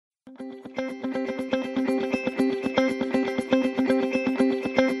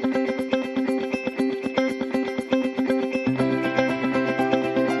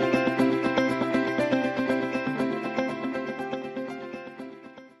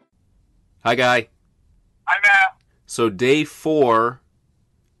Hi, Guy. I'm at So, day four,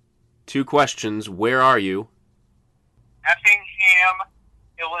 two questions. Where are you? Effingham,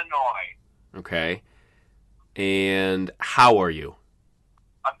 Illinois. Okay. And how are you?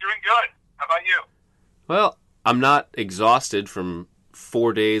 I'm doing good. How about you? Well, I'm not exhausted from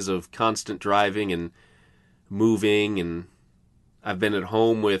 4 days of constant driving and moving, and I've been at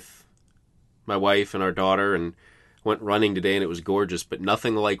home with my wife and our daughter and went running today, and it was gorgeous, but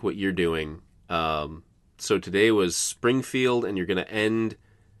nothing like what you're doing. So, today was Springfield, and you're going to end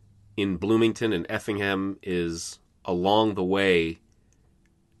in Bloomington, and Effingham is along the way.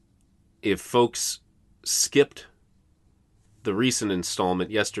 If folks skipped the recent installment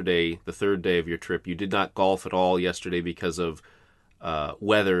yesterday, the third day of your trip, you did not golf at all yesterday because of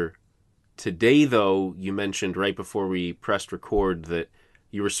weather. Today, though, you mentioned right before we pressed record that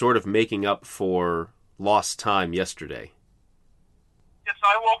you were sort of making up for lost time yesterday. Yes,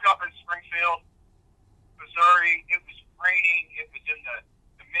 I woke up in Springfield, Missouri. It was raining. It was in the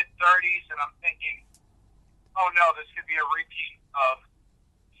mid 30s, and I'm thinking, oh no, this could be a repeat of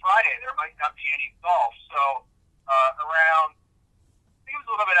Friday. There might not be any golf. So around, I think it was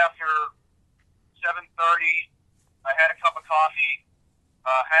a little bit after 7:30, I had a cup of coffee.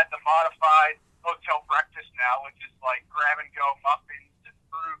 Had the modified hotel breakfast now, which is like grab and go muffins and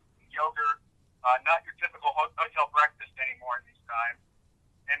fruit and yogurt. Not your typical hotel breakfast anymore in these times.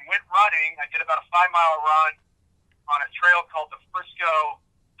 And went running. I did about a 5 mile run on a trail called the Frisco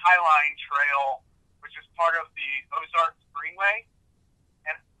Highline Trail, which is part of the Ozarks Greenway.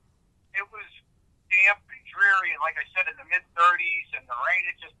 And it was damp and dreary, and like I said, in the mid 30s, and the rain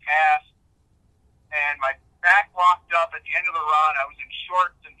had just passed. And my back locked up at the end of the run. I was in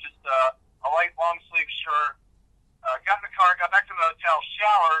shorts and just a light long sleeve shirt. Got in the car, got back to the hotel,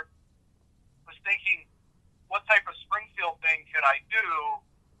 showered. Was thinking, what type of Springfield thing could I do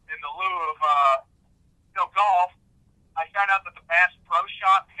in the lieu of golf? I found out that the Bass Pro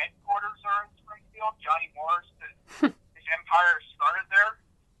Shop headquarters are in Springfield. Johnny Moore's his empire started there,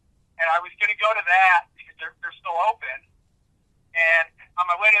 and I was going to go to that because they're still open. And on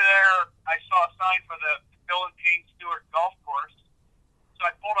my way to there, I saw a sign for the Bill and Payne Stewart golf course. So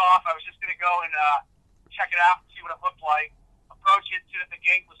I pulled off. I was just going to go and check it out and see what it looked like. Approach it, see that the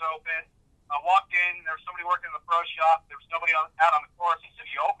gate was open. I walked in. There was somebody working in the pro shop. There was nobody out on the course. I said,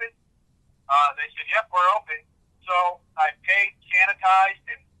 "You open?" They said, "Yep, we're open." So I paid, sanitized,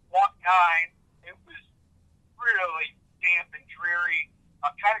 and walked 9. It was really damp and dreary.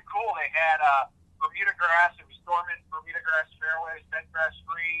 Kind of cool. They had Bermuda grass. It was dormant Bermuda grass fairways, bent grass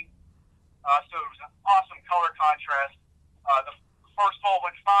green. So it was an awesome color contrast. The first hole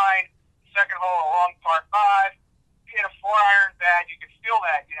went fine. Second hole, a long par 5. Hit a 4-iron bad. You can feel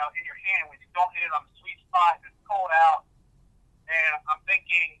that, in your hand when you don't hit it on the sweet spot. It's cold out. And I'm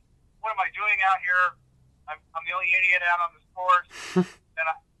thinking, what am I doing out here? I'm the only idiot out on this course. And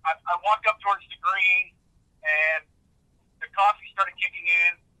I walked up towards the green, and the coffee started kicking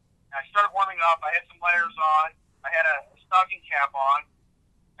in. I started warming up. I had some layers on. I had a stocking cap on.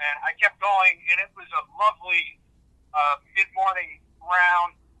 And I kept going, and it was a lovely mid-morning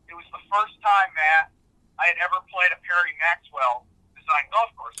round. It was the first time, Matt, I had ever played a Perry Maxwell designed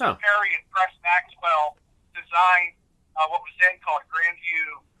golf course. Oh. So Perry and Press Maxwell designed what was then called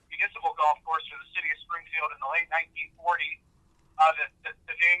Grandview Municipal Golf Course for the city of Springfield in the late 1940s.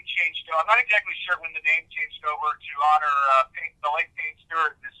 The name changed. I'm not exactly sure when the name changed over to honor the late Payne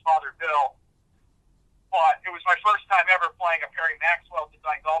Stewart and his father Bill. But it was my first time ever playing a Perry Maxwell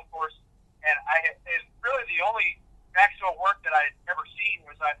designed golf course, and it's really the only Maxwell work that I had ever seen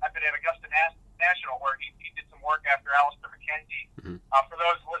was I've been at Augusta National, where he did some work after Alistair McKenzie. Mm-hmm. For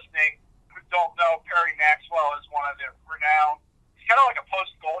those listening who don't know, Perry Maxwell is one of the renowned. He's kind of like a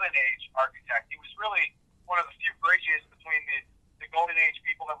post-Golden Age architect. He was really one of the few bridges between the Golden Age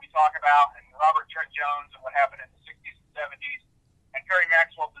people that we talk about and Robert Trent Jones and what happened in the 60s and 70s. And Perry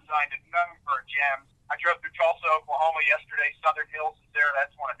Maxwell designed a number of gems. I drove through Tulsa, Oklahoma yesterday. Southern Hills is there.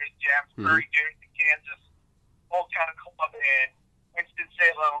 That's one of his gems. Mm-hmm. Prairie Dunes in Kansas. Old Town Club in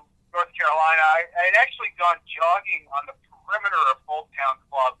Winston-Salem, North Carolina. I had actually gone jogging on the perimeter of Old Town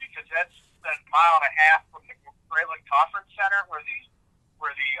Club because that's a mile and a half from the Grayling Conference Center where the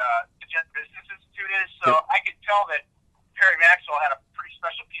Gent Business Institute is. So Yep. I could tell that Perry Maxwell had a pretty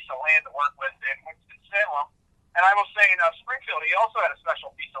special piece of land to work with in Winston-Salem. And I will say in Springfield, he also had a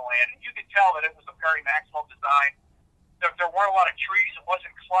special piece of land. And you could tell that it was a Perry Maxwell design. There weren't a lot of trees. It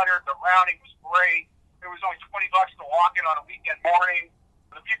wasn't cluttered. The rounding was great. It was only $20 to walk in on a weekend morning.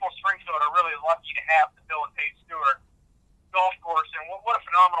 The people of Springfield are really lucky to have the Bill and Payne Stewart golf course. And what a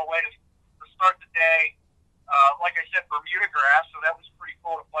phenomenal way to start the day. Like I said, Bermuda grass, so that was pretty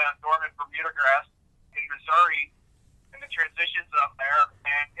cool to play on dormant Bermuda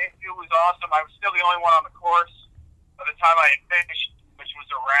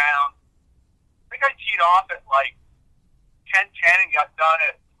done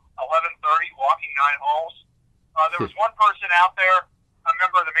at 11:30, walking 9 holes. There was one person out there, a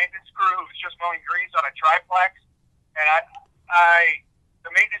member of the maintenance crew, who was just mowing greens on a triplex, and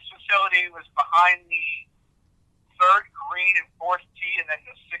the maintenance facility was behind the third green and fourth tee, and then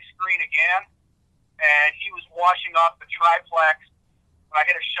the sixth green again. And he was washing off the triplex. When I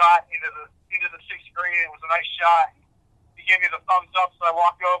hit a shot into the sixth green, it was a nice shot. He gave me the thumbs up, so I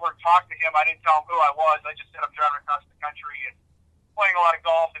walked over and talked to him. I didn't tell him who I was. I just said I'm driving across the country and playing a lot of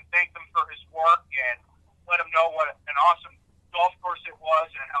golf, and thanked him for his work and let him know what an awesome golf course it was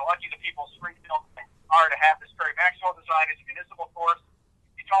and how lucky the people of Springfield are to have this Perry Maxwell design as a municipal course.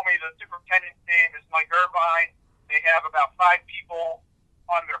 He told me the superintendent's name is Mike Irvine. They have about 5 people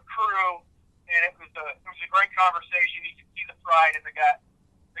on their crew, and it was a great conversation. You could see the pride in the guy.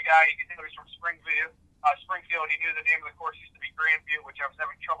 You could tell he was from Springfield. He knew the name of the course used to be Grandview, which I was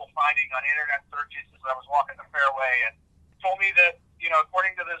having trouble finding on internet searches as I was walking the fairway. And he told me that,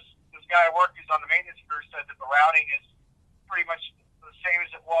 according to this guy I worked who's on the maintenance crew, said that the routing is pretty much the same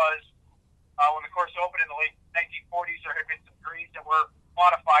as it was when the course opened in the late 1940s. There had been some greens that were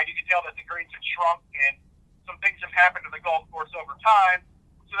modified. You could tell that the greens had shrunk, and some things have happened to the golf course over time.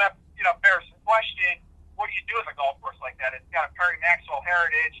 So that, bears the question, what do you do with a golf course like that? It's got a Perry Maxwell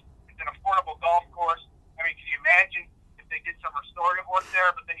heritage. It's an affordable golf course. I mean, can you imagine if they did some restorative work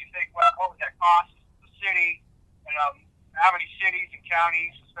there? But then you think, well, what would that cost the city? And how many cities and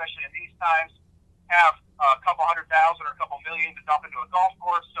counties, especially in these times, have a couple $100,000 or a couple million to dump into a golf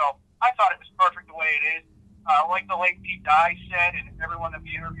course? So I thought it was perfect the way it is. Like the late Pete Dye said, and everyone that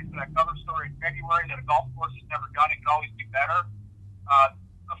we interviewed for that cover story in February, that a golf course is never done. It can always be better.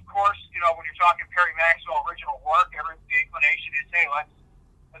 Of course, when you're talking Perry Maxwell original work, the inclination is, hey,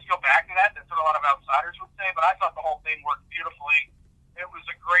 let's go back to that. That's what a lot of outsiders would say. But I thought the whole thing worked beautifully. It was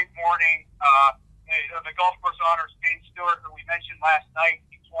a great morning. The golf course honors Payne Stewart, who we mentioned last night.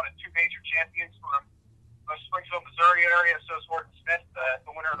 He's one of 2 major champions from the Springfield, Missouri area. So is Horton Smith,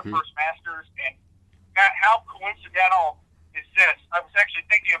 the winner of the first Masters. And Matt, how coincidental is this? I was actually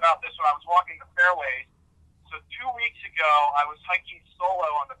thinking about this when I was walking the fairways. So 2 weeks ago, I was hiking solo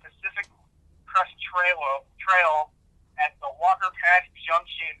on the Pacific Crest Trail at the Walker Pass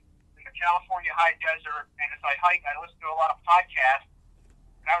Junction in the California high desert. And as I hike, I listen to a lot of podcasts.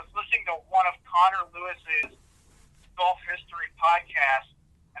 And I was listening to one of Connor Lewis's golf history podcasts,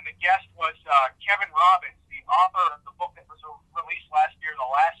 and the guest was Kevin Robbins, the author of the book that was released last year,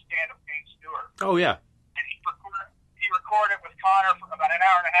 The Last Stand of Payne Stewart. Oh, yeah. And he recorded with Connor for about an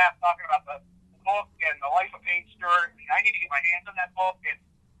hour and a half talking about the book and the life of Payne Stewart. And I need to get my hands on that book. And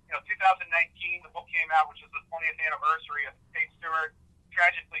 2019, the book came out, which was the 20th anniversary of Payne Stewart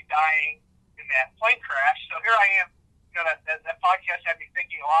tragically dying in that plane crash. So here I am. That podcast had me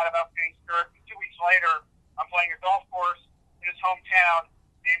thinking a lot about Payne Stewart. 2 weeks later, I'm playing a golf course in his hometown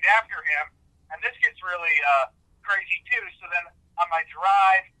named after him. And this gets really crazy, too. So then on my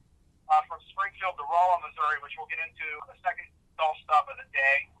drive from Springfield to Rolla, Missouri, which we'll get into the second golf stop of the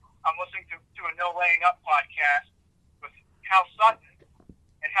day, I'm listening to a No Laying Up podcast with Hal Sutton.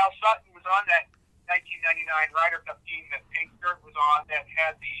 And Hal Sutton was on that 1999 Ryder Cup team that Payne Stewart was on that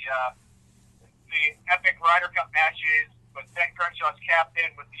had the epic Ryder Cup matches with Ben Crenshaw's captain,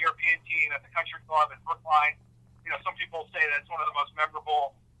 with the European team at the Country Club in Brookline. Some people say that's one of the most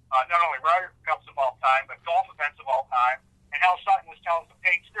memorable, not only Ryder Cups of all time, but golf events of all time. And Hal Sutton was telling some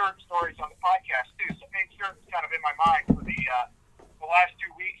Payne Stewart stories on the podcast, too. So Payne Stewart was kind of in my mind for the last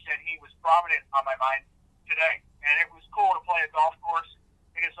 2 weeks, and he was prominent on my mind today. And it was cool to play a golf course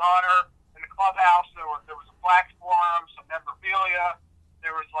in his honor. In the clubhouse, there was a plaque for him, some memorabilia.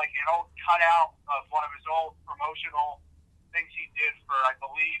 There was like an old cutout of one of his old promotional things he did for, I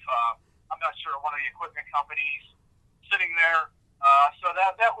believe, I'm not sure, one of the equipment companies sitting there. So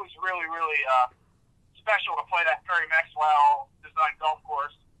that was really, really special to play that Perry Maxwell designed golf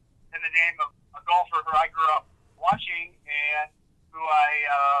course in the name of a golfer who I grew up watching and who I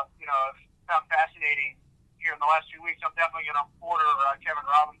found fascinating here in the last few weeks. I'm definitely going to order Kevin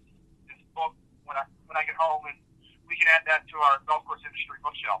Robbins' book when I get home, and we can add that to our golf course industry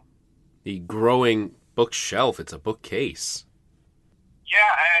bookshelf. The growing bookshelf. It's a bookcase.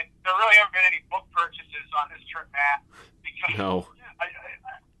 Yeah, and there really haven't been any book purchases on this trip, Matt, because No.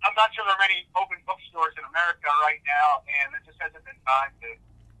 I'm not sure there are many open bookstores in America right now, and there just hasn't been time to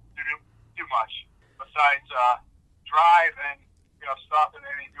do much besides drive and stop and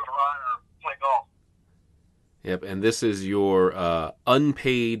maybe do a run or play golf. Yep, and this is your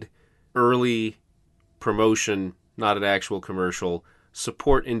unpaid early promotion, not an actual commercial.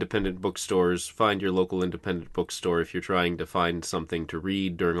 Support independent bookstores. Find your local independent bookstore if you're trying to find something to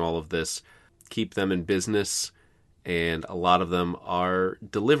read during all of this. Keep them in business. and a lot of them are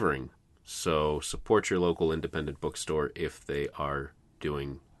delivering. So support your local independent bookstore if they are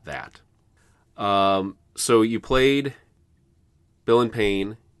doing that. So you played Bill and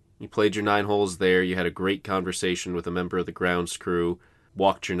Payne. You played your 9 holes there. You had a great conversation with a member of the grounds crew.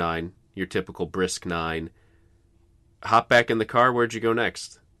 Walked your 9, your typical brisk 9. Hop back in the car. Where'd you go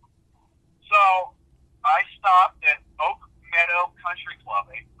next? So I stopped at Oak Meadow Country Club,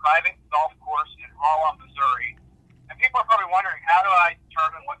 a private golf course in Rolla, Missouri. And people are probably wondering, how do I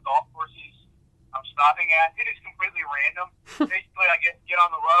determine what golf courses I'm stopping at? It is completely random. Basically, I get on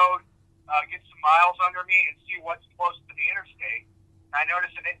the road, get some miles under me, and see what's close to the interstate. And I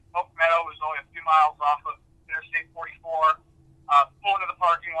noticed that Oak Meadow was only a few miles off of Interstate 44. Pull into the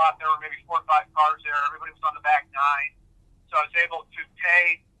parking lot, there were maybe 4 or 5 cars there. Everybody was on the back 9. So I was able to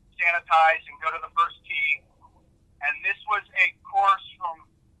pay, sanitize, and go to the first tee. And this was a course, from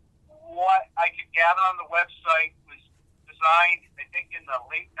what I could gather on the website, was designed, I think, in the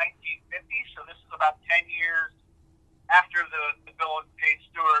late 1950s. So this is about 10 years after the Bill and Payne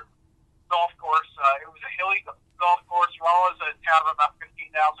Stewart golf course. It was a hilly golf course. Rolla is a town of about 15,000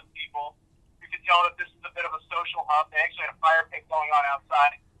 people. You can tell that this is a bit of a social hub. They actually had a fire pit going on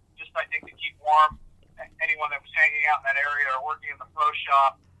outside, just, I think, to keep warm anyone that was hanging out in that area or working in the pro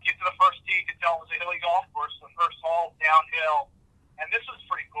shop. Get to the first tee, you could tell it was a hilly golf course. The first hole, downhill. And this was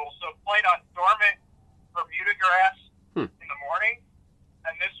pretty cool. So played on dormant Bermuda grass in the morning,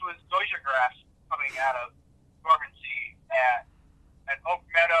 and this was zoysia grass coming out of dormancy at Oak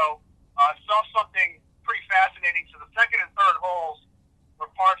Meadow. Saw something pretty fascinating. So the second and third holes were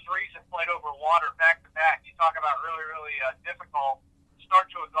par 3s that played over water back to back. You talk about really, really difficult start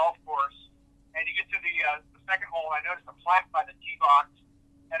to a golf course. And you get to the second hole, and I noticed a plaque by the tee box,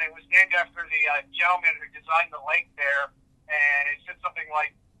 and it was named after the gentleman who designed the lake there. And it said something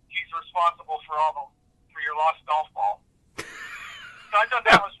like, "He's responsible for your lost golf ball." So I thought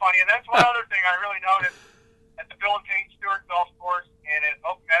that was funny. And that's one other thing I really noticed at the Bill and Payne Stewart golf course and at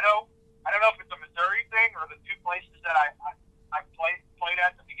Oak Meadow. I don't know if it's a Missouri thing or the 2 places that I played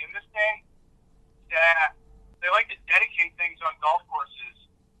at to begin this day, that they like to dedicate things on golf courses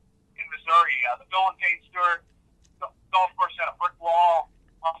in Missouri. The Bill and Payne Stewart golf course had a brick wall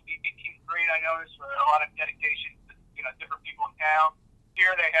off the 18th green, I noticed, with a lot of dedication to different people in town.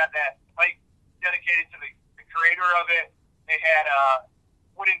 Here they had that lake dedicated to the creator of it. They had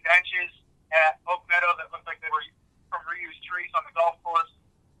wooden benches at Oak Meadow that looked like they were from reused trees on the golf course.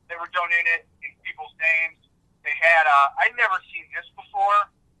 They were donated in people's names. They had, I'd never seen this before,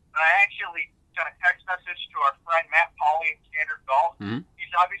 and I actually sent a text message to our friend Matt Pauley at Standard Golf. Mm-hmm.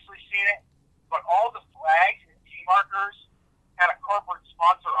 He's obviously seen it, but all the flags and tee markers had a corporate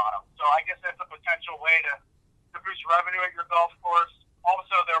sponsor on them. So I guess that's a potential way to boost revenue at your golf course.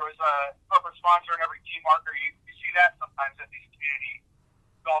 Also, there was a corporate sponsor in every tee marker. You see that sometimes at these community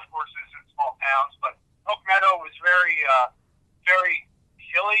golf courses in small towns. But Oak Meadow was very, very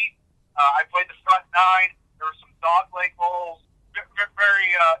hilly. I played the front 9. There were some dog leg holes.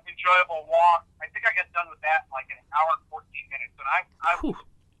 Very enjoyable walk. I think I got done with that in like an hour and 14 minutes. And I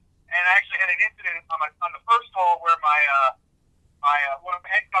actually had an incident on the first hole where my one of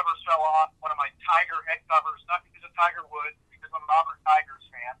my head covers fell off. One of my Tiger head covers, not because of Tiger Woods, because I'm an Auburn Tigers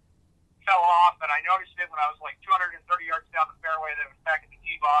fan, fell off. And I noticed it when I was like 230 yards down the fairway. That it was back in the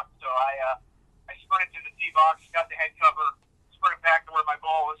tee box. So I sprinted to the tee box, got the head cover, sprinted back to where my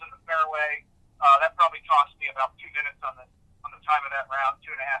ball was in the fairway. That probably cost me about 2 minutes on the time of that round,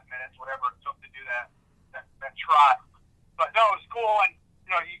 2.5 minutes, whatever it took to do that trot. But no, it was cool, and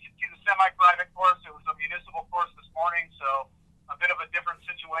you could see the semi-private course. It was a municipal course this morning, so a bit of a different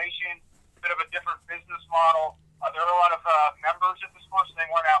situation, a bit of a different business model. There were a lot of members at this course, and they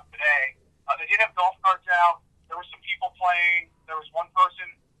weren't out today. They did have golf carts out. There were some people playing. There was one person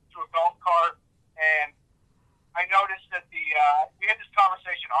to a golf cart, and I noticed that we had this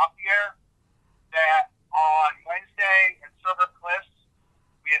conversation off the air that on Wednesday at Silver Cliffs,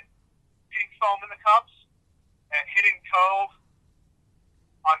 we had pink foam in the cups. At Hidden Cove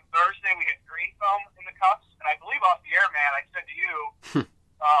on Thursday, we had green foam in the cups. And I believe off the air, man, I said to you,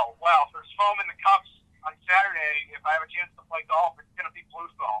 oh, well, if there's foam in the cups on Saturday, if I have a chance to play golf, it's going to be blue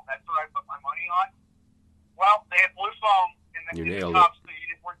foam. That's what I put my money on. Well, they had blue foam in the cups, so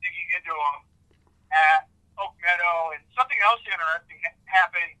you weren't digging into them at Oak Meadow. And something else interesting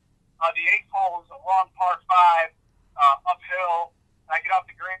happened. The 8th hole was a long par 5 uphill. And I get off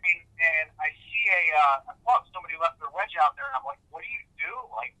the green, and I see a plug. Somebody left their wedge out there, and I'm like, what do you do?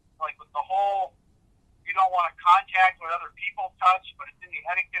 Like with the whole, you don't want to contact what other people touch, but it's in the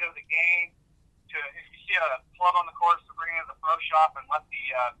etiquette of the game to, if you see a plug on the course, to bring it into the pro shop and let the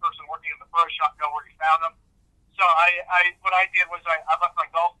person working in the pro shop know where you found them. So I what I did was I left my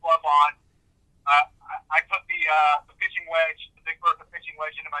golf glove on. I put the pitching wedge, the Big Bertha pitching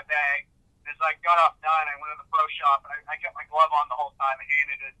wedge, into my bag. And as I got off 9, I went to the pro shop, and I kept my glove on the whole time and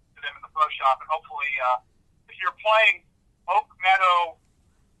handed it to them in the pro shop. And hopefully, if you're playing Oak Meadow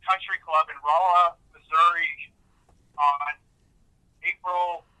Country Club in Rolla, Missouri on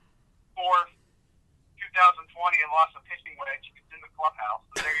April 4th, 2020 and lost a pitching wedge, it's in the clubhouse.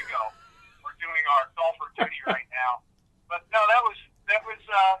 So there you go. We're doing our golfer duty right now. But no, it was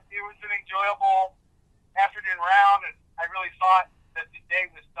an enjoyable afternoon round, and I really thought that the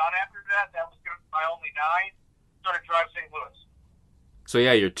day was done after that. That was going to be my only 9. Started drive St. Louis. So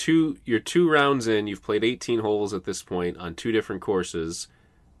yeah, you're two rounds in. You've played 18 holes at this point on 2 different courses.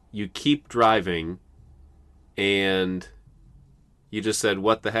 You keep driving, and you just said,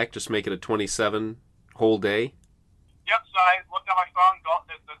 "What the heck? Just make it a 27-hole day." Yep. So I looked on my phone,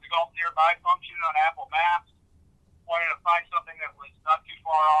 the golf nearby function on Apple Maps. Wanted to find something that was not too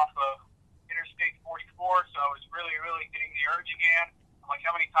far off of Interstate 44, so I was really, really getting the urge again. I'm like,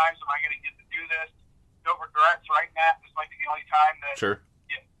 how many times am I going to get to do this? No regrets, right, Matt? This might be the only time that Sure.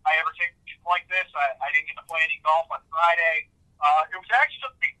 I ever take a trip like this. I didn't get to play any golf on Friday. It was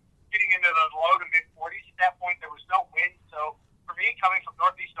actually getting into the low to mid-40s at that point. There was no wind, so for me, coming from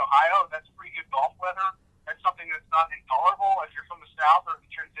Northeast Ohio, that's pretty good golf weather. That's something that's not intolerable. If you're from the South or the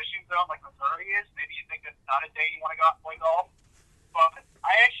transition zone like Missouri is, maybe you think that's not a day you want to go out and play golf. But I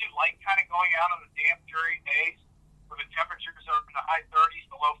actually like kind of going out on the damp, dreary days where the temperatures are in the high 30s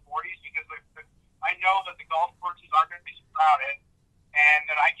to low 40s because I know that the golf courses aren't going to be crowded and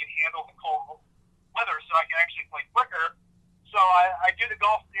that I can handle the cold weather, so I can actually play quicker. So I do the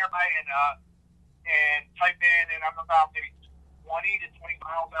golf nearby and type in, and I'm about maybe 20 to 20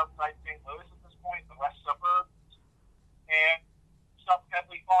 miles outside St. Louis at this point, the west suburbs, and stop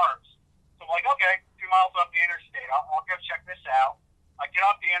Pedley Farms. So I'm like, okay, 2 miles up the interstate. I'll go check this out. I get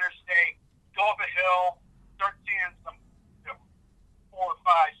off the interstate, go up a hill, start seeing some 400 or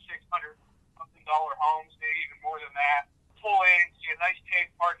 500, $600 something homes, maybe even more than that. Pull in, see a nice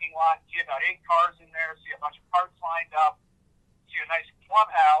paved parking lot, see about 8 cars in there, see a bunch of carts lined up, see a nice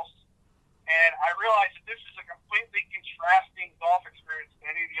clubhouse, and I realized that this is a completely contrasting golf experience to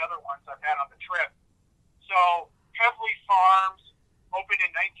any of the other ones I've had on the trip. So, Pedley Farms opened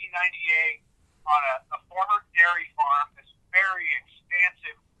in 1998 on a former dairy farm, this very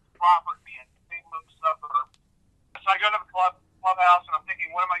expansive property in the St. Louis suburb. So I go to the clubhouse, and I'm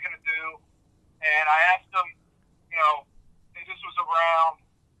thinking, what am I going to do? And I asked them, and this was around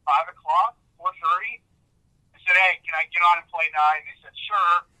 5 o'clock, 4:30. I said, hey, can I get on and play 9? They said,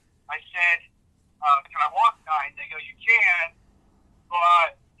 sure. I said, can I walk 9? They go, you can,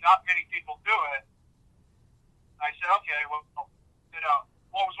 but not many people do it. I said, okay, well,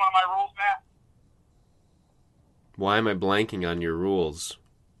 what was one of my rules, Matt? Why am I blanking on your rules?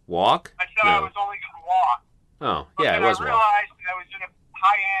 Walk? I said No. I was only going to walk. Oh, But yeah, it then was I walk. realized that I was in a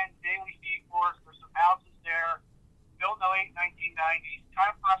high-end daily fee course. There's some houses there, built in the late 1990s.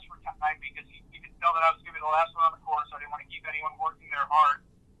 Kind of pressed for time because you could tell that I was going to be the last one on the course. So I didn't want to keep anyone working there hard,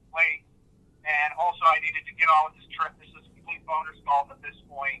 late. And also I needed to get on with this trip. This is complete bonus golf at this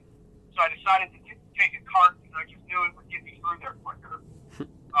point. So I decided to take a cart because I just knew it would get me through there quicker.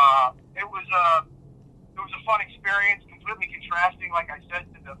 It was a fun experience, completely contrasting, like I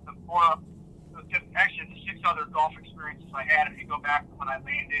said, to the 6 other golf experiences I had. If you go back to when I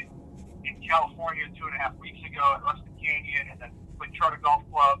landed in California 2.5 weeks ago at Rustic Canyon, and then with Charter Golf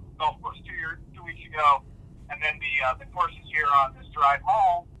Club golf course 2 weeks ago, and then the courses here on this drive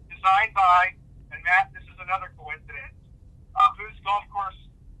home, designed by, and Matt, this is another coincidence, whose golf course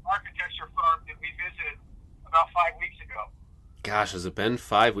architecture firm did we visit about 5 weeks ago? Gosh, has it been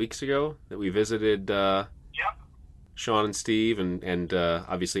 5 weeks ago that we visited Yep. Sean and Steve, and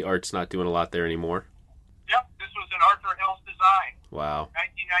obviously Art's not doing a lot there anymore. Yep, this was an Arthur Hills design. Wow.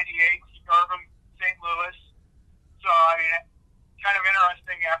 1998, Suburban, St. Louis. So, I mean, kind of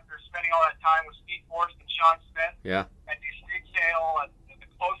interesting after spending all that time with Steve Forrest and Sean Smith Yeah. at the estate sale and the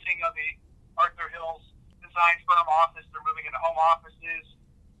closing of the Arthur Hills design firm office. They're moving into home offices.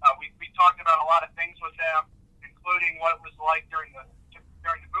 We talked about a lot of things with them, including what it was like during the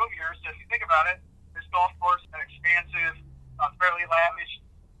boom years. So if you think about it, this golf course, an expansive, fairly lavish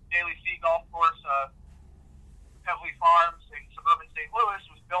daily fee golf course, Pedley Farms in suburban St. Louis,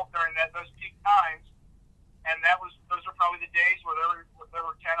 was built during those peak times, and those were probably the days where there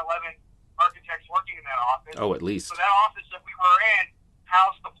were 10, 11 architects working in that office. Oh, at least. So that office that we were in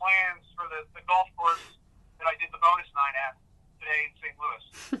housed the plans for the golf course that I did the bonus 9 at today in St. Louis.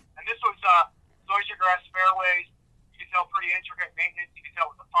 And this was Zoysia grass fairways. You could tell pretty intricate maintenance. You could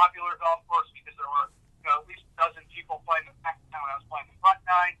tell it was a popular golf course because there were at least a dozen people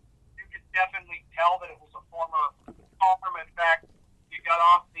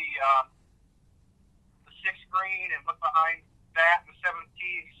off the sixth green and looked behind that in the seventh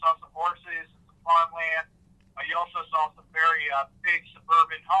tee. You saw some horses, some farmland. You also saw some very big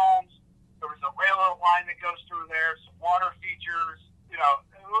suburban homes. There was a railroad line that goes through there, some water features. You know,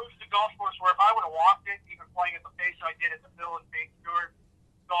 it was the golf course where if I would have walked it, even playing at the pace I did at the Bill and St. Stewart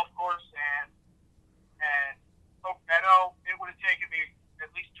golf course and Oak Meadow, it would have taken me at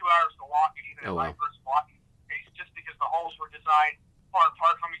least 2 hours to walk it, even at my first walking pace, just because the holes were designed far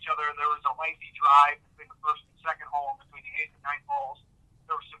apart from each other. There was a lengthy drive between the first and second hole, between the eighth and ninth holes.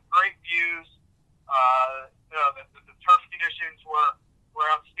 There were some great views. The turf conditions were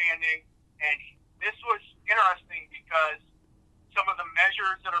outstanding, and this was interesting because some of the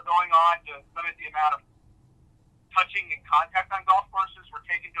measures that are going on to limit the amount of touching and contact on golf courses were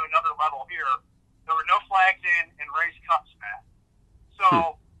taken to another level here. There were no flags and raised cups, Matt.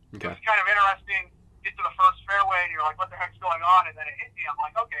 So It was kind of interesting. Get to the first fairway, and you're like, what the heck's going on? And then it hit me. I'm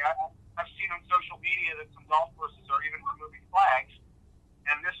like, okay, I've seen on social media that some golf courses are even removing flags,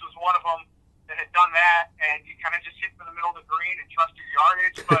 and this was one of them that had done that, and you kind of just hit for the middle of the green and trust your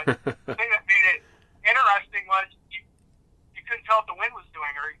yardage. But the thing that made it interesting was you couldn't tell what the wind was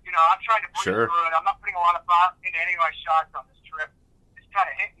doing, or, you know, I'm trying to breathe through it. I'm not putting a lot of thought into any of my shots on this trip. It's kind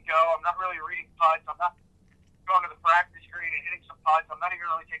of hit and go. I'm not really reading putts. I'm not going to the practice green and hitting some putts. I'm not even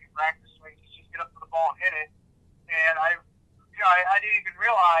really taking practice swings. Just get up to the ball and hit it. And I didn't even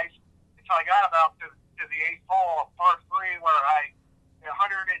realize until I got about to the eighth hole, par three, where I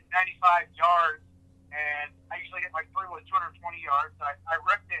 195 yards, and I usually hit my three with 220 yards. I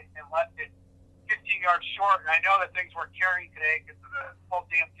ripped it and left it 15 yards short, and I know that things weren't carrying today because of the whole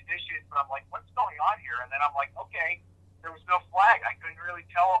damn conditions, but I'm like, what's going on here? And then I'm like, okay, there was no flag. I couldn't really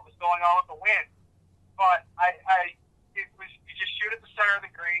tell what was going on with the wind. But you just shoot at the center of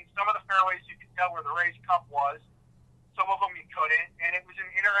the green. Some of the fairways you could tell where the raised cup was. Some of them you couldn't. And it was an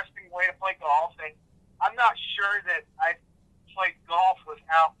interesting way to play golf. And I'm not sure that I've played golf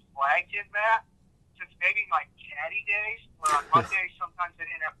without flags in that since maybe my caddy days, where on Mondays sometimes they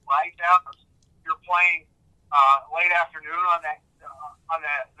didn't have flags out. You're playing late afternoon on that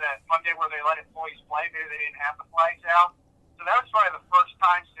Monday where they let employees play. Maybe they didn't have the flags out. So that was probably the first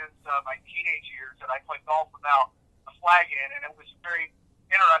time since my teenage years that I played golf without a flag in, and it was very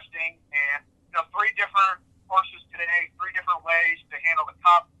interesting. And, you know, 3 different courses today, 3 different ways to handle the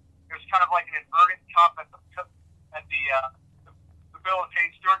cup. It was kind of like an inverted cup at the Bill and St.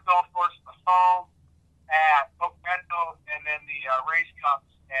 Stewart golf course, the foam at Oak Meadow, and then the raised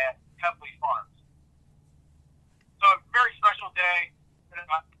cups at Headley Farms. So a very special day.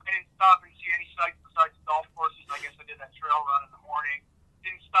 I didn't stop and see any sights besides the golf courses. I guess I did that trail run in the morning.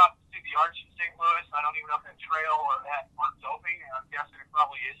 Didn't stop to see the Arch in St. Louis. I don't even know if that trail or that park's open. I'm guessing it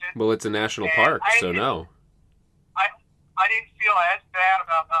probably isn't. Well, it's a national park, so no. I didn't feel as bad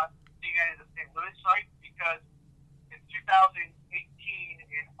about not seeing any of the St. Louis sites because in 2018,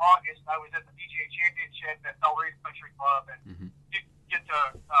 in August, I was at the PGA Championship at Belle Reef Country Club and did get to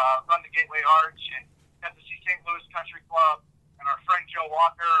run the Gateway Arch and got to see St. Louis Country Club and our friend Joe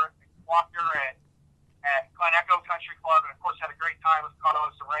Walker at Glen Echo Country Club, and of course had a great time with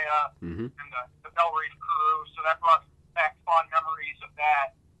Carlos Arrea and the Belle Reef crew. So that brought back fond memories of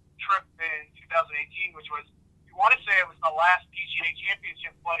that trip in 2018, which was, you want to say it was the last PGA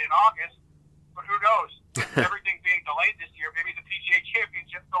Championship played in August, but who knows? Everything being delayed this year, maybe the PGA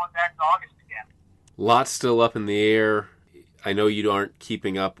Championship going back to August again. Lots still up in the air. I know you aren't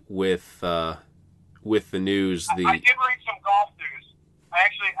keeping up with the news. I did read some golf news.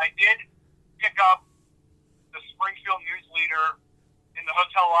 I did pick up the Springfield News Leader in the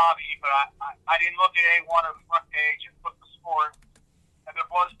hotel lobby, but I didn't look at A1 or the front page and flip the sport. And there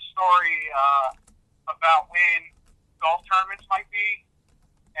was a story about when golf tournaments might be,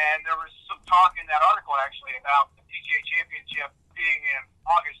 and there was some talk in that article actually about the PGA Championship being in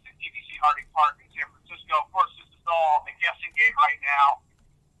August at TPC Harding Park in San Francisco. Of course, this is all a guessing game right now,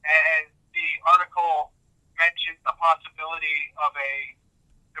 and the article mentioned the possibility of a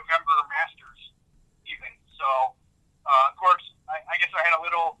November Masters even. So, of course, I guess I had a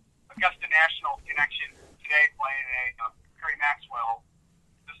little Augusta National connection today playing a Perry Maxwell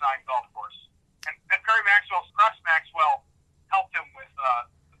designed golf course. And Perry Maxwell, Russ Maxwell, helped him with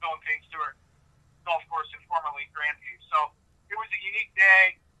the Bill and St. Stewart golf course and formerly Grandview. So it was a unique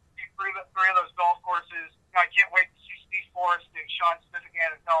day. Three of those golf courses. I can't wait to see Steve Forrest and Sean Smith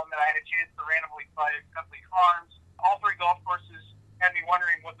again and tell them that I had a chance to randomly play at Headley Farms. All 3 golf courses had me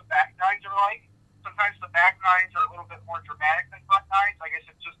wondering what the back nines are like. Sometimes the back nines are a little bit more dramatic than front nines. I guess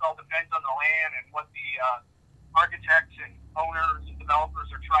it just all depends on the land and what the architects and owners and developers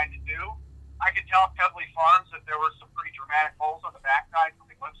are trying to do. I could tell at Headley Farms that there were some pretty dramatic holes on the back nine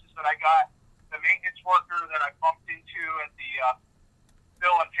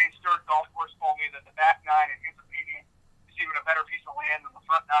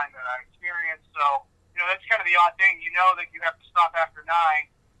 9 that I experienced. So, that's kind of the odd thing. You know that you have to stop after 9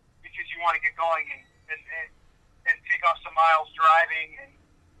 because you want to get going and take off some miles driving and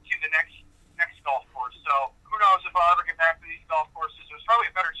to the next golf course. So who knows if I'll ever get back to these golf courses. There's probably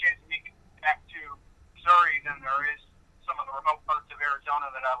a better chance of me getting back to Missouri than there is some of the remote parts of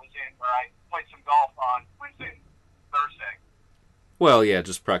Arizona that I was in where I played some golf on Wednesday and Thursday. Well, yeah,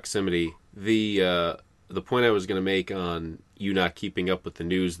 just proximity. The point I was going to make on you not keeping up with the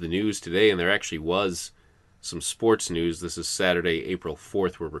news today, and there actually was some sports news. This is Saturday, April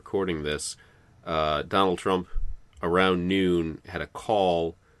 4th. We're recording this. Donald Trump, around noon, had a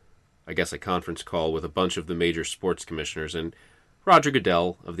call, I guess a conference call, with a bunch of the major sports commissioners, and Roger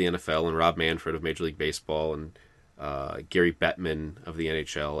Goodell of the NFL, and Rob Manfred of Major League Baseball, and Gary Bettman of the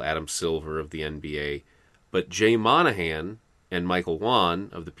NHL, Adam Silver of the NBA. But Jay Monahan and Michael Wan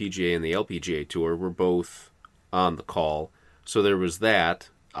of the PGA and the LPGA Tour were both on the call. So there was that.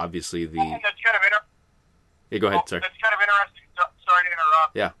 Obviously, And that's kind of Yeah, go ahead, sir. That's kind of interesting. Sorry to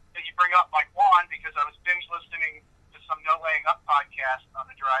interrupt. Yeah. That you bring up Mike Wan, because I was binge listening to some No Laying Up podcast on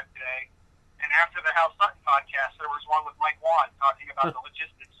the drive today. And after the Hal Sutton podcast, there was one with Mike Wan talking about the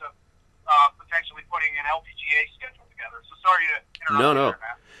logistics of potentially putting an LPGA schedule together. So sorry to interrupt. No. There,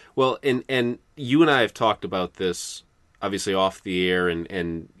 Matt. Well, and you and I have talked about this, obviously off the air,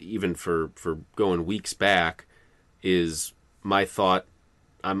 and even for going weeks back, is my thought.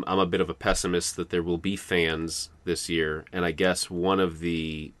 I'm a bit of a pessimist that there will be fans this year, and I guess one of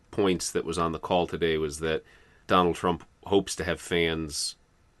the points that was on the call today was that Donald Trump hopes to have fans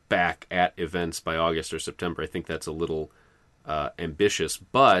back at events by August or September. I think that's a little ambitious,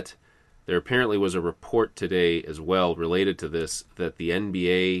 but there apparently was a report today as well related to this that the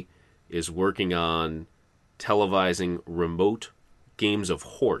NBA is working on televising remote games of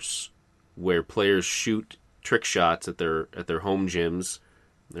horse, where players shoot trick shots at their home gyms,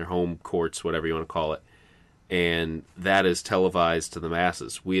 their home courts, whatever you want to call it, and that is televised to the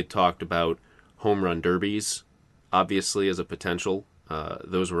masses. We had talked about home run derbies, obviously, as a potential.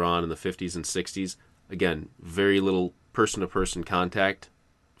 Those were on in the 50s and 60s. Again, very little person-to-person contact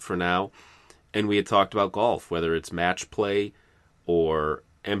for now. And we had talked about golf, whether it's match play or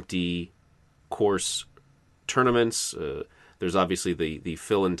empty course tournaments. There's obviously the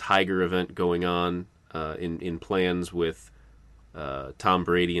Phil and Tiger event going on in plans with Tom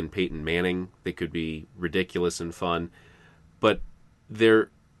Brady and Peyton Manning. They could be ridiculous and fun. But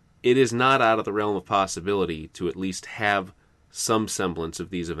it is not out of the realm of possibility to at least have some semblance of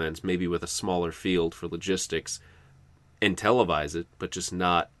these events, maybe with a smaller field for logistics, and televise it, but just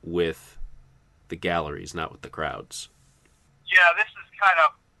not with the galleries, not with the crowds. Yeah, this is kind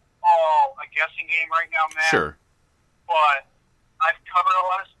of all a guessing game right now, Matt. Sure. But I've covered a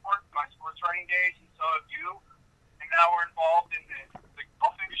lot of sports, my sports writing days, and so have you. And now we're involved in the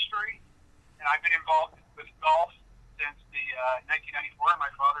golf industry, and I've been involved with golf since the 1994.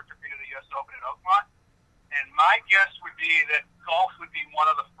 My father took me to the U.S. Open at Oakmont. And my guess would be that golf would be one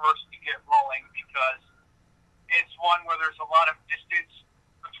of the first to get rolling, because it's one where there's a lot of distance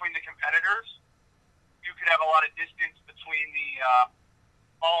between the competitors. You could have a lot of distance between the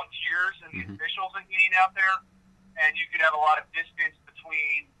volunteers and the officials that you need out there, and you could have a lot of distance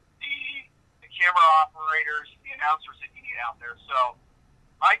between the camera operators and the announcers that you need out there. So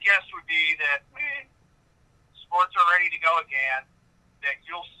my guess would be that when sports are ready to go again, that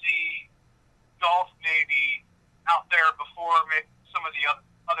you'll see golf maybe out there before some of the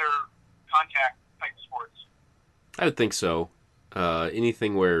other contact type sports. I would think so.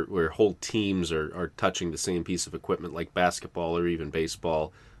 Anything where whole teams are touching the same piece of equipment, like basketball or even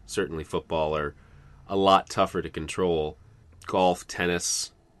baseball, certainly football, are a lot tougher to control. Golf,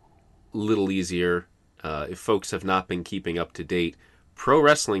 tennis, a little easier. If folks have not been keeping up to date, pro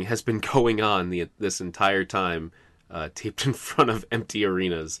wrestling has been going on this entire time, taped in front of empty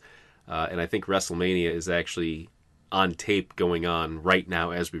arenas. And I think WrestleMania is actually on tape going on right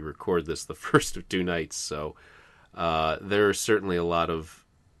now as we record this, the first of 2 nights. So there are certainly a lot of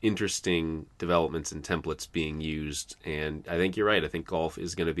interesting developments and templates being used. And I think you're right. I think golf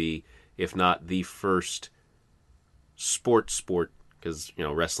is going to be, if not the first sport, because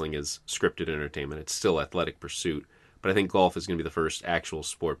wrestling is scripted entertainment. It's still athletic pursuit. But I think golf is going to be the first actual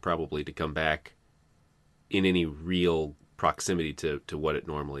sport probably to come back in any real proximity to what it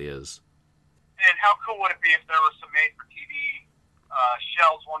normally is. And how cool would it be if there was some made-for-TV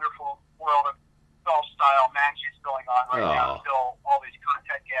Shell's Wonderful World of Golf-style matches going on right now to fill all these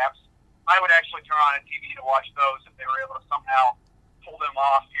content gaps? I would actually turn on a TV to watch those if they were able to somehow pull them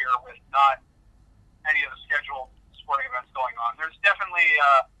off here with not any of the scheduled sporting events going on. There's definitely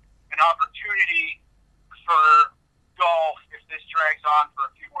an opportunity for golf, if this drags on for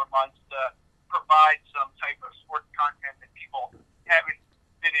a few months to provide some type of sports content that people haven't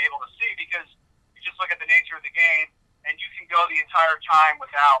been able to see, because you just look at the nature of the game and you can go the entire time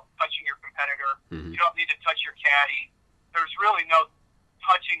without touching your competitor. Mm-hmm. You don't need to touch your caddy. There's really no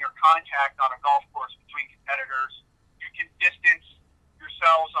touching or contact on a golf course between competitors. You can distance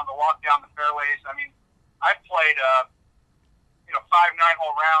yourselves on the walk down the fairways. I mean, I've played 5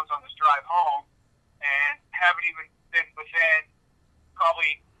 9-hole rounds on this drive home and haven't even been within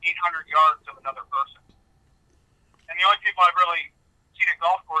probably 800 yards of another person. And the only people I've really seen at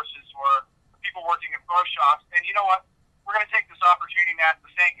golf courses were the people working in pro shops. And you know what? We're going to take this opportunity, Matt, to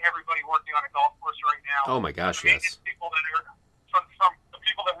thank everybody working on a golf course right now. Oh my gosh, the yes. People that are from the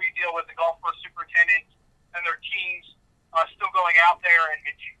people that we deal with, the golf course superintendents and their teams, still going out there and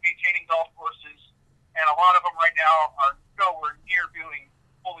maintaining golf courses. And a lot of them right now are nowhere near being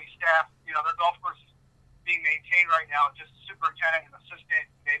fully staffed. You know, their golf course is being maintained right now, just a superintendent, an assistant,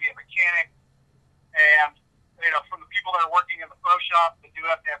 maybe a mechanic. And, from the people that are working in the pro shop, they do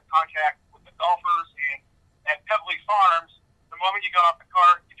have to have contact with the golfers. And at Pebbly Farms, the moment you got off the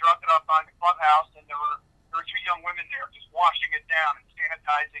cart, you dropped it off behind the clubhouse, and there were 2 young women there just washing it down and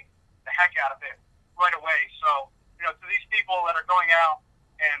sanitizing the heck out of it right away. So, to these people that are going out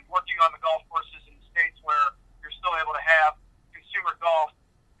and working on the golf courses in states where you're still able to have consumer golf,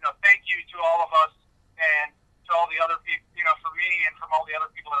 thank you to all of us and to all the other people, for me and from all the other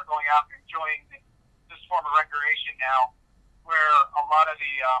people that are going out and enjoying this form of recreation now, where a lot of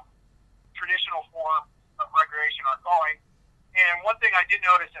the traditional forms of recreation are going. And one thing I did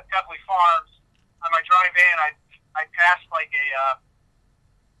notice at Pebbly Farms, on my drive in, I passed like a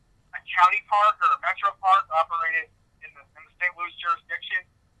county park or a metro park operated in the St. Louis jurisdiction,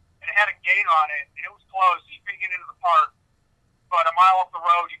 and it had a gate on it, and it was closed, so you couldn't get into the park. But a mile up the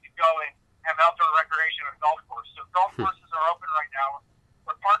road, you could go and have outdoor recreation at a golf course. So golf courses are open right now,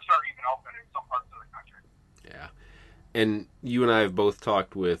 where parks aren't even open in some parts of the country. Yeah. And you and I have both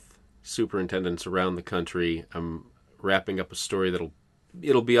talked with superintendents around the country. I'm wrapping up a story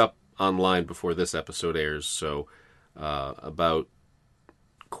it'll be up online before this episode airs, so about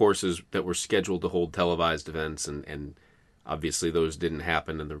courses that were scheduled to hold televised events, and obviously those didn't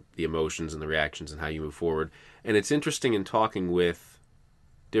happen, and the emotions and the reactions and how you move forward. And it's interesting in talking with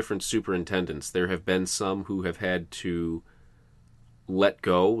different superintendents. There have been some who have had to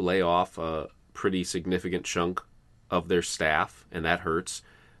lay off a pretty significant chunk of their staff, and that hurts.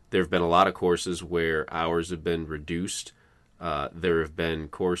 There have been a lot of courses where hours have been reduced. There have been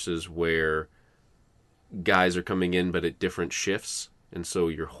courses where guys are coming in but at different shifts, and so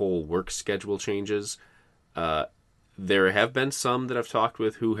your whole work schedule changes. There have been some that I've talked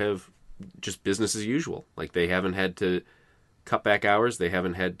with who have just business as usual. Like, they haven't had to cut back hours. They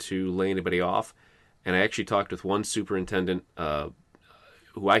haven't had to lay anybody off. And I actually talked with one superintendent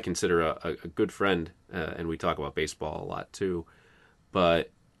who I consider a good friend, and we talk about baseball a lot too.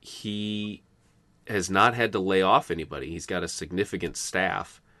 But he has not had to lay off anybody. He's got a significant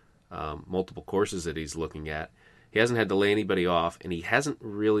staff, multiple courses that he's looking at. He hasn't had to lay anybody off, and he hasn't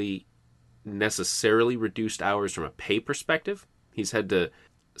really necessarily reduced hours from a pay perspective. He's had to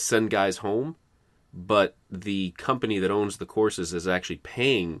send guys home, but the company that owns the courses is actually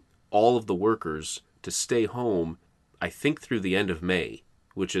paying all of the workers to stay home, I think, through the end of May,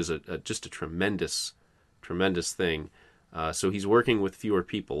 which is just a tremendous thing. So he's working with fewer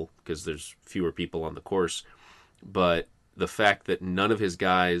people because there's fewer people on the course, but the fact that none of his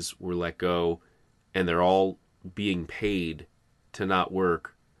guys were let go and they're all being paid to not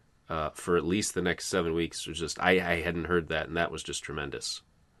work for at least the next 7 weeks was just, I hadn't heard that, and that was just tremendous.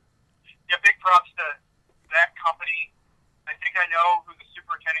 Yeah, big props to that company. I think I know who the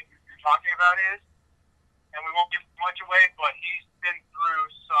superintendent you're talking about is, and we won't give much away, but he's been through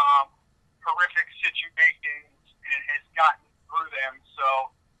some horrific situations and has gotten through them.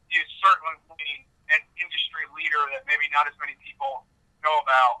 So he is certainly an industry leader that maybe not as many people know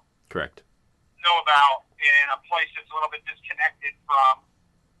about. Correct. Know about in a place that's a little bit disconnected from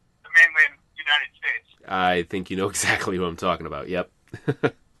the mainland United States. I think you know exactly who I'm talking about. Yep.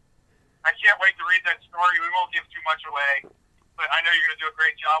 I can't wait to read that story. We won't give too much away, but I know you're going to do a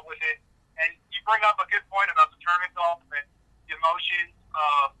great job with it. And you bring up a good point about the tournament golf and the emotions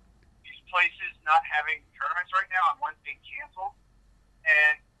of these places not having tournaments right now and one's being canceled.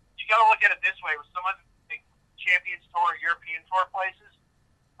 And you got to look at it this way: with some of the Champions Tour, European Tour places,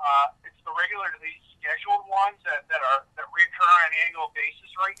 it's the regularly scheduled ones that reoccur on an annual basis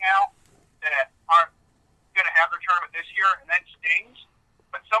right now that aren't going to have their tournament this year, and that stings.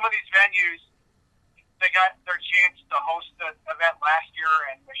 But some of these venues, they got their chance to host the event last year,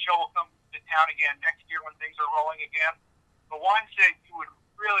 and the show will come to town again next year when things are rolling again. The ones that you would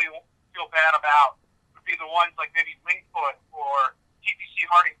really ones like maybe Wingfoot or TPC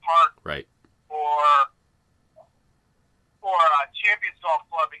Harding Park Right. or Champions Golf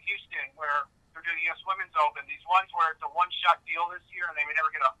Club in Houston, where they're doing the U.S. Women's Open. These ones where it's a one-shot deal this year, and they may never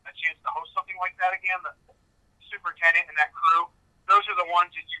get a chance to host something like that again. The superintendent and that crew, those are the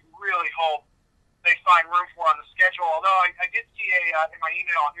ones that you really hope they find room for on the schedule. Although I did see in my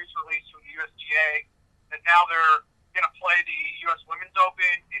email a news release from the USGA that now they're going to play the U.S. Women's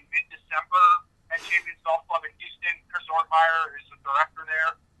Open in mid-December at Champions Golf Club in Houston. Chris Ortmeyer is the director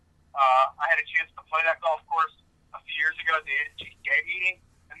there. I had a chance to play that golf course a few years ago at the NGA meeting,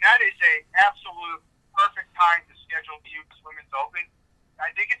 and that is a absolute perfect time to schedule the U.S. Women's Open.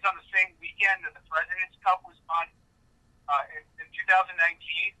 I think it's on the same weekend that the President's Cup was on in 2019,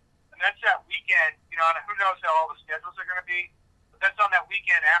 and that's that weekend. You know, and who knows how all the schedules are going to be, but that's on that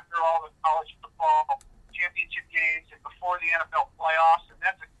weekend after all the college football championship games and before the NFL playoffs, and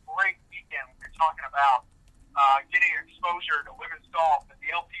that's a great weekend when you're talking about getting exposure to women's golf and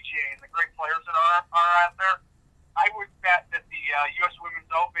the LPGA and the great players that are out there. I would bet that the U.S.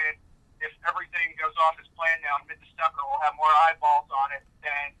 Women's Open, if everything goes off as planned now in mid-December, will have more eyeballs on it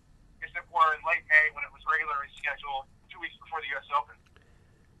than if it were in late May when it was regularly scheduled 2 weeks before the U.S. Open.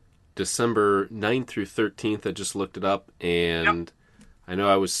 December 9th through 13th, I just looked it up, and yep. I know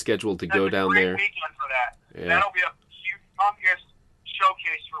I was scheduled to go down there. That's a great weekend for that. Yeah. That'll be a humongous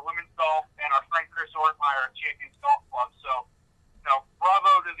showcase for women's golf and our friend Chris Ortmeyer at Champions Golf Club. So,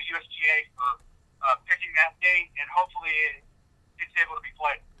 bravo to the USGA for picking that date, and hopefully it's able to be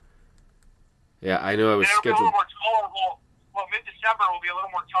played. Yeah, I know I was scheduled. It'll be a little more tolerable. Well, mid-December will be a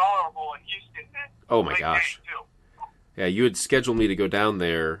little more tolerable in Houston than oh my gosh. Too. Yeah, you had scheduled me to go down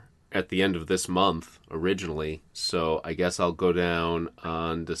there at the end of this month originally, so I guess I'll go down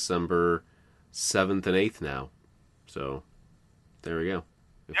on December 7th and 8th now. So there we go,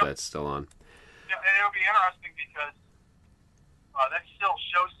 if yep. That's still on. Yeah, and it'll be interesting because that's still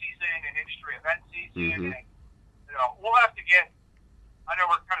show season and industry event season, and we'll have to get. I know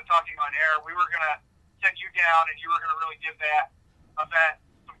we're kind of talking on air. We were going to send you down, and you were going to really give that event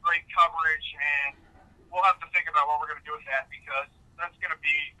some great coverage, and we'll have to think about what we're going to do with that because that's going to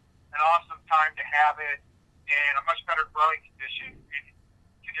be an awesome time to have it in a much better growing conditions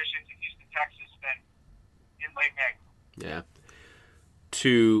in Houston, Texas than in late May. Yeah.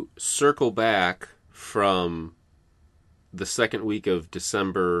 To circle back from the second week of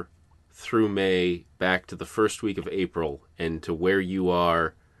December through May back to the first week of April and to where you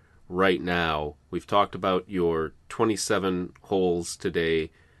are right now, we've talked about your 27 holes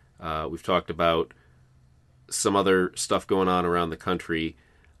today. We've talked about some other stuff going on around the country.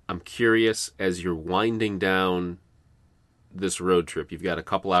 I'm curious, as you're winding down this road trip, you've got a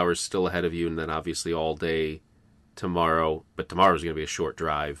couple hours still ahead of you and then obviously all day tomorrow, but tomorrow's going to be a short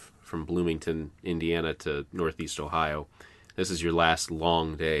drive from Bloomington, Indiana to Northeast Ohio. This is your last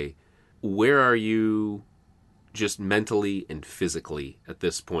long day. Where are you just mentally and physically at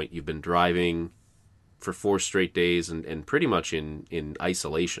this point? You've been driving for 4 straight days and pretty much in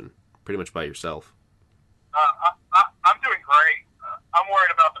isolation, pretty much by yourself. I'm doing great. I'm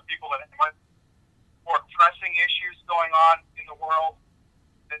worried about the people that have more pressing issues going on in the world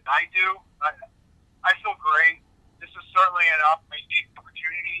than I do. I feel great. This is certainly a unique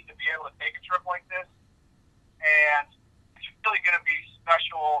opportunity to be able to take a trip like this, and it's really going to be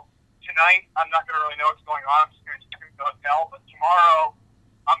special. Tonight, I'm not going to really know what's going on. I'm just going to check into the hotel, but tomorrow,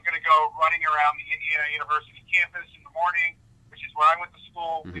 I'm going to go running around the Indiana University campus in the morning, which is where I went to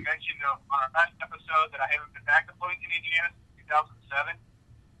school. Mm-hmm. We mentioned on our last episode that I haven't been back to Bloomington, Indiana since 2007,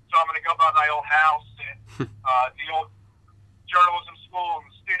 so I'm going to go by my old house and the old journalism school and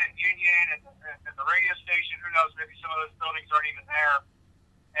the student union and the radio station. Who knows, maybe some of those buildings aren't even there.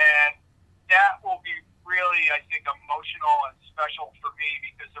 And that will be really, I think, emotional and special for me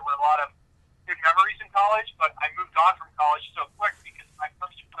because there were a lot of good memories in college, but I moved on from college so quick because my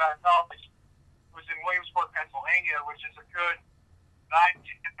first year out of college was in Williamsport, Pennsylvania, which is a good 9-10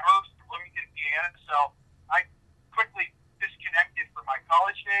 hours from Bloomington, Indiana. So I quickly disconnected from my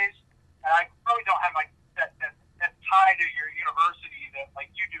college days, and I probably don't have that tie to your university that like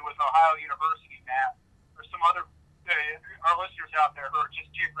you do with Ohio University, Matt, or some other our listeners out there who are just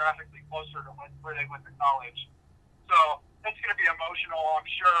geographically closer to where they went to college. So that's going to be emotional. I'm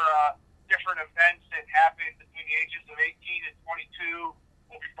sure different events that happened between the ages of 18 and 22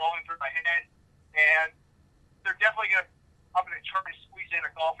 will be rolling through my head, and they're definitely going to. I'm going to try to squeeze in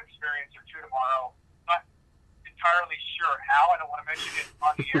a golf experience or two tomorrow. Not entirely sure how. I don't want to mention it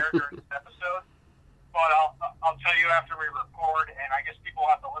on the air during this episode, but I'll tell you after we record, and I guess people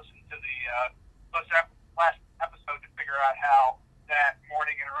have to listen to the last episode to figure out how that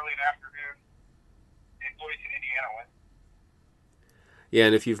morning and early afternoon in St. Louis and Indiana went. Yeah,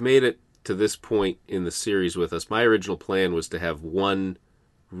 and if you've made it to this point in the series with us, my original plan was to have one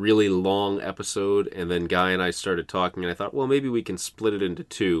really long episode, and then Guy and I started talking, and I thought, well, maybe we can split it into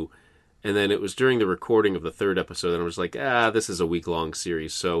two. And then it was during the recording of the third episode, and I was like, this is a week-long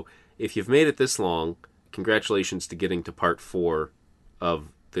series. So if you've made it this long, congratulations to getting to part 4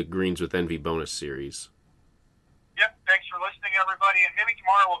 of the Greens with Envy bonus series. Yep, thanks for listening, everybody. And maybe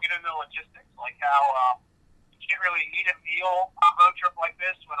tomorrow we'll get into logistics, like how you can't really eat a meal on a road trip like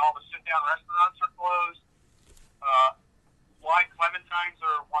this when all the sit-down restaurants are closed. Why clementines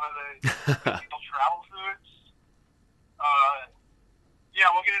are one of the travel foods. Yeah,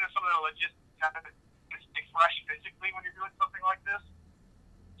 we'll get into some of the logistics. To stay fresh physically when you're doing something like this.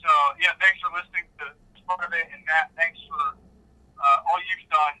 So, yeah, thanks for listening to part of it. And Matt, thanks for all you've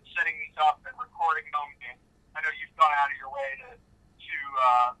done setting these up and recording them. And I know you've gone out of your way to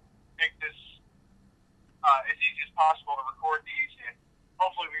make this as easy as possible to record these. And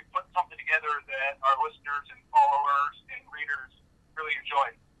hopefully we put something together that our listeners and followers and readers really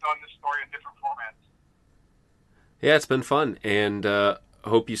enjoy. Telling this story in different formats. Yeah, it's been fun. And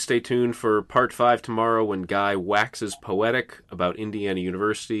hope you stay tuned for part 5 tomorrow when Guy waxes poetic about Indiana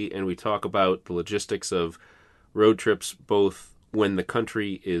University and we talk about the logistics of road trips both when the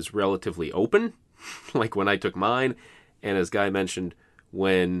country is relatively open, like when I took mine, and as Guy mentioned,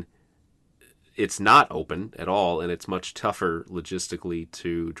 when it's not open at all and it's much tougher logistically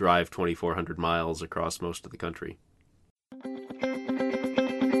to drive 2,400 miles across most of the country.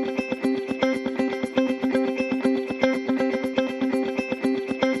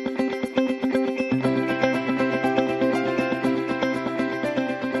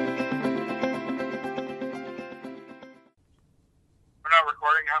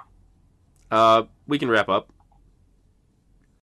 We can wrap up.